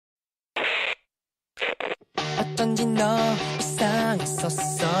어쩐지 너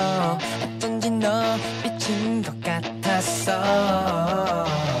이상했었어. 어쩐지 너 미친 것 같았어.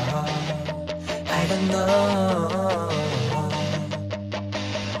 I don't know.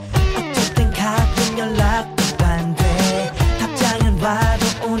 어쩔 땐 가끔 연락도 안 돼. 답장은 와도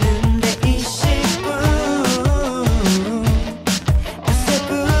오는데 이 시분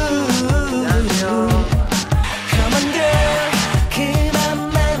Come on girl,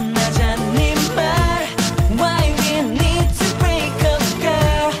 그만 만나자 네 말. Why we need to break up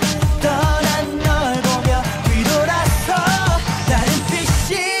girl. 떠난 널 보며 뒤돌아서 다른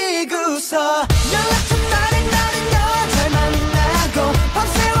피시고서 연락처 따른 나는 여잘 만나고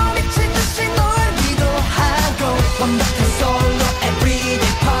밤새워 미친 듯이 널 기도하고 완벽한 솔로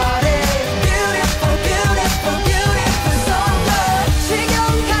everyday party. Beautiful, beautiful, beautiful summer. 지겨운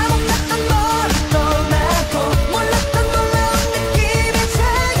감옥 같던 너를 떠나고 몰랐던 놀라운 느낌의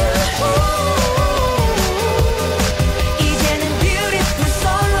자유. 이제는 beautiful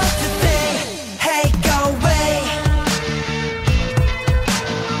solo today. Hey go away.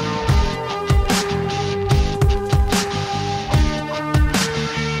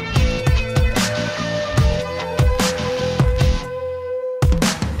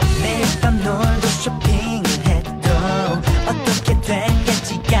 매일 밤 놀고 쇼핑을 해도 어떻게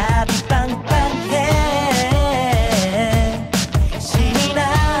됐겠지가 비빵빵해. 신이 나.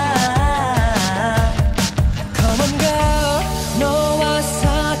 Come on girl, 너와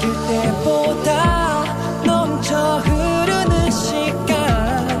사귈 때보다 넘쳐 흐르는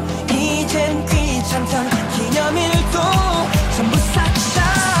시간. 이젠 귀찮던 기념일도 전부 싹 다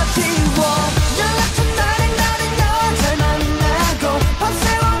지워. 연락처 따른 나는 여잘 만나고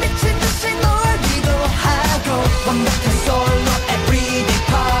밤새워 미친 듯이 널 기도하고 완벽한 솔로 everyday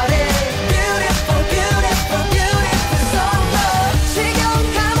party. Beautiful, beautiful, beautiful summer. 지겨운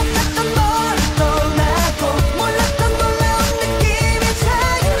감옥 같던 너를 떠나고 몰랐던 놀라운 느낌의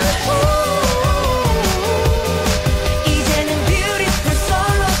자유. 이제는 beautiful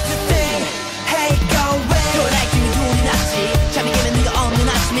solo today. Hey go away. 또 날뛰는 눈이 났지. 잠이 깨면 네가 없는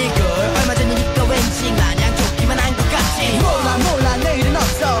아침일걸. 얼마 전이니까 왠지 마냥 좋기만 한 것 같지. 몰라 내일은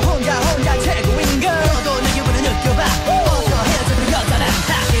없어. 혼자 최고인 걸. 너도 내 기분을 느껴봐. 어서 헤어져도 여자라.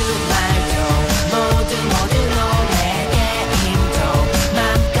 그 말도 모두 너에게 힘도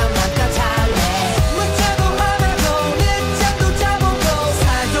맘껏 잘래. 문자도 하면서 늦잠도 자보고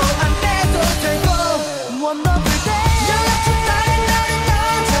살도 안 빼도 되고 원더풀 때. 연락처 따른 나는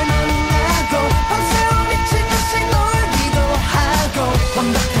여잘 만나고 밤새워 미친 듯이 널 기도하고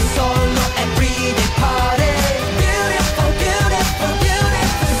완벽한 솔로 everyday party. Beautiful, beautiful,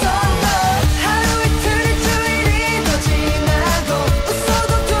 beautiful summer. 하루 이틀 일주일이 더 지나고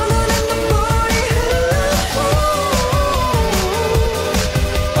웃어도 두 눈에 눈물이 흐르고.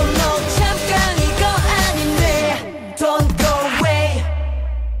 Oh no 잠깐 이거 아닌데. Don't go away.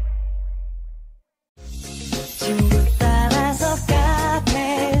 친구 따라서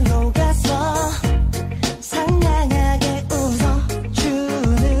카페로 가서 상냥하게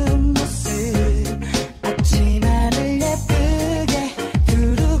웃어주는 모습. 앞치마를 예쁘게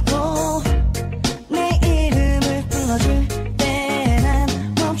두르고 내 이름을 불러줄 때 난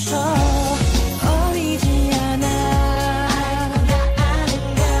멈춰. 어리지 않아. 알고 나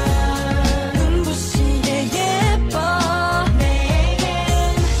아는가. 눈부시게 예뻐. 내겐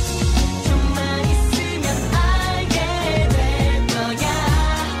좀만 있으면 알게 될 거야.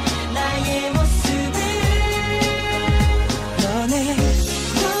 나의 모습을. 너네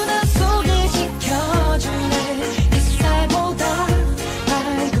누나 소개시켜줄래. 햇살보다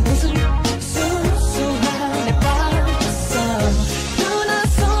밝은 웃음 수수한 내 빠졌어. 누나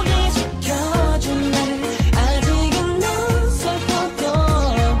소개시켜줄래. 아직은 넌 슬퍼도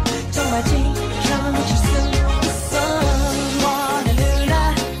정말 지켜줄 수 있어. 원해 누나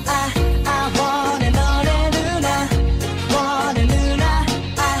I 원해 너네 누나. 원해 누나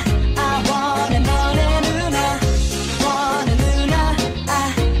I 원해 너네 누나. 원해 누나 I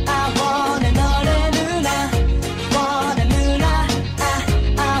원해 너네 누나. 원해 누나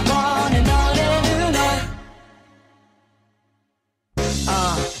I 원해 너네 누나.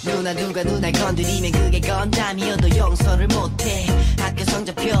 누나 누가 누날 건드리면 그게 건담이어도 용서를 못해. 학교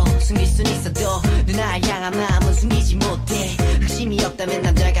성적표 숨길 순 있어도 누나를 향한 마음은 숨기지 못해. 의심이 없다면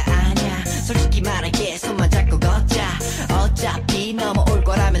남자가 아냐. 솔직히 말할게 손만 잡고 걷자. 어차피 넘어올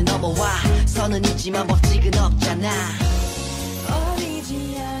거라면 넘어와. 선은 있지만 법칙은 없잖아.